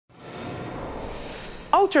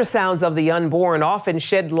Ultrasounds of the unborn often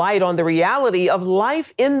shed light on the reality of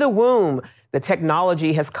life in the womb. The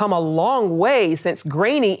technology has come a long way since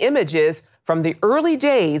grainy images from the early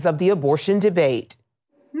days of the abortion debate.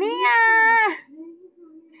 Mia!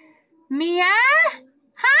 Mia?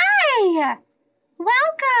 Hi!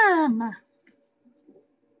 Welcome!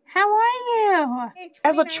 How are you?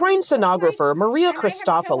 As a trained sonographer, Maria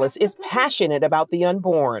Christopoulos is passionate about the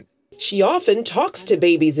unborn. She often talks to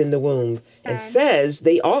babies in the womb and says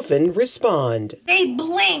they often respond. They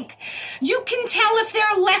blink. You can tell if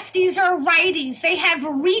they're lefties or righties. They have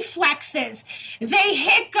reflexes. They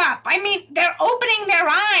hiccup. I mean, they're opening their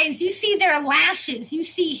eyes. You see their lashes. You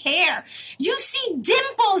see hair. You see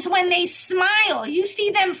dimples when they smile. You see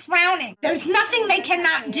them frowning. There's nothing they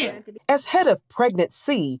cannot do. As head of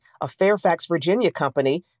Pregnancy, a Fairfax, Virginia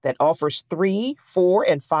company that offers 3, 4,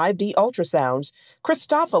 and 5D ultrasounds,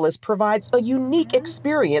 Christopoulos provides a unique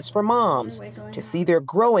experience for moms to see their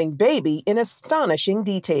growing baby in astonishing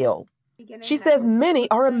detail. She says many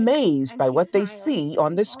are amazed by what they see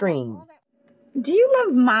on the screen. Do you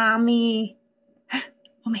love mommy? Oh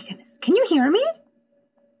my goodness. Can you hear me?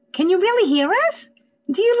 Can you really hear us?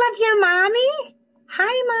 Do you love your mommy?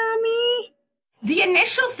 Hi, mommy. The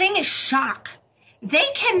initial thing is shock. They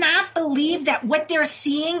cannot believe that what they're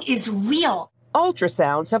seeing is real.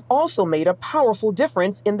 Ultrasounds have also made a powerful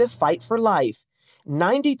difference in the fight for life.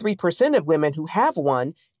 93% of women who have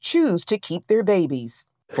one choose to keep their babies.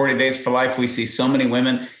 40 Days for Life, we see so many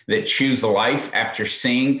women that choose life after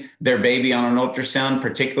seeing their baby on an ultrasound,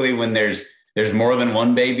 particularly when there's more than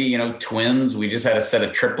one baby, twins. We just had a set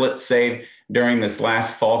of triplets saved during this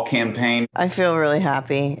last fall campaign. I feel really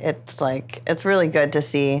happy. It's really good to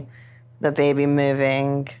see the baby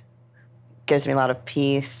moving. Gives me a lot of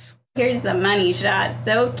peace. Here's the money shot.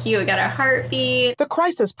 So cute. We got our heartbeat. The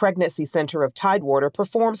Crisis Pregnancy Center of Tidewater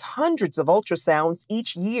performs hundreds of ultrasounds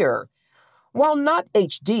each year. While not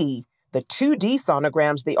HD, the 2D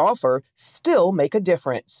sonograms they offer still make a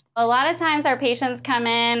difference. A lot of times our patients come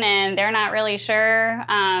in and they're not really sure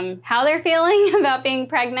how they're feeling about being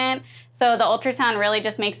pregnant. So the ultrasound really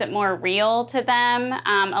just makes it more real to them.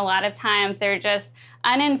 A lot of times they're just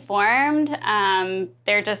uninformed.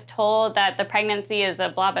 They're just told that the pregnancy is a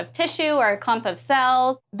blob of tissue or a clump of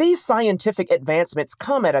cells. These scientific advancements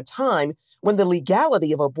come at a time when the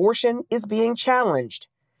legality of abortion is being challenged.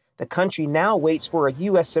 The country now waits for a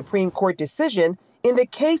U.S. Supreme Court decision in the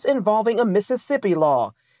case involving a Mississippi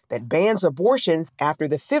law that bans abortions after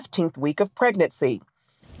the 15th week of pregnancy.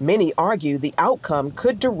 Many argue the outcome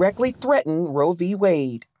could directly threaten Roe v.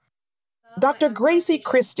 Wade. Dr. Gracie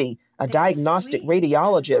Christie, a diagnostic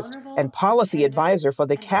radiologist and policy advisor for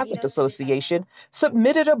the Catholic Association,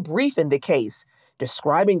 submitted a brief in the case,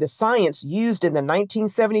 describing the science used in the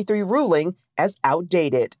 1973 ruling as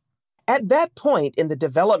outdated. At that point in the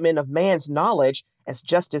development of man's knowledge, as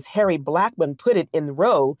Justice Harry Blackmun put it in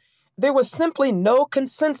Roe, there was simply no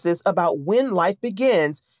consensus about when life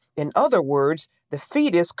begins. In other words, the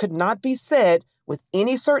fetus could not be said with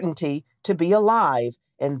any certainty to be alive,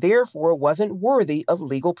 and therefore wasn't worthy of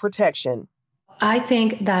legal protection. I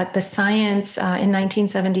think that the science in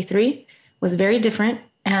 1973 was very different,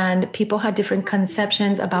 and people had different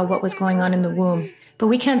conceptions about what was going on in the womb. But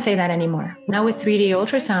we can't say that anymore. Now with 3D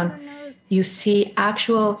ultrasound, you see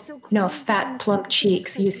actual, fat, plump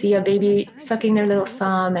cheeks. You see a baby sucking their little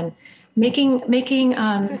thumb and making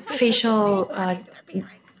facial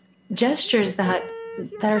gestures that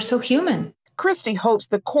are so human. Christie hopes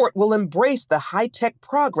the court will embrace the high-tech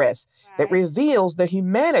progress that reveals the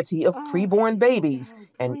humanity of preborn babies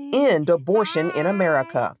and end abortion in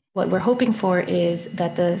America. What we're hoping for is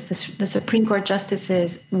that the Supreme Court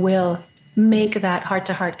justices will make that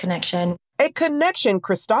heart-to-heart connection. A connection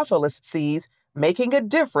Christopoulos sees making a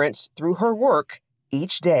difference through her work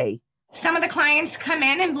each day. Some of the clients come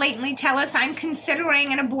in and blatantly tell us, I'm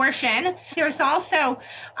considering an abortion. There's also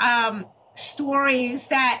stories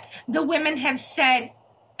that the women have said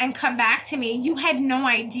and come back to me, you had no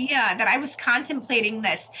idea that I was contemplating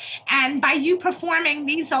this. And by you performing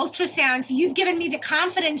these ultrasounds, you've given me the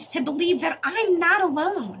confidence to believe that I'm not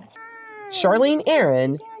alone. Charlene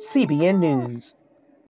Aaron, CBN News.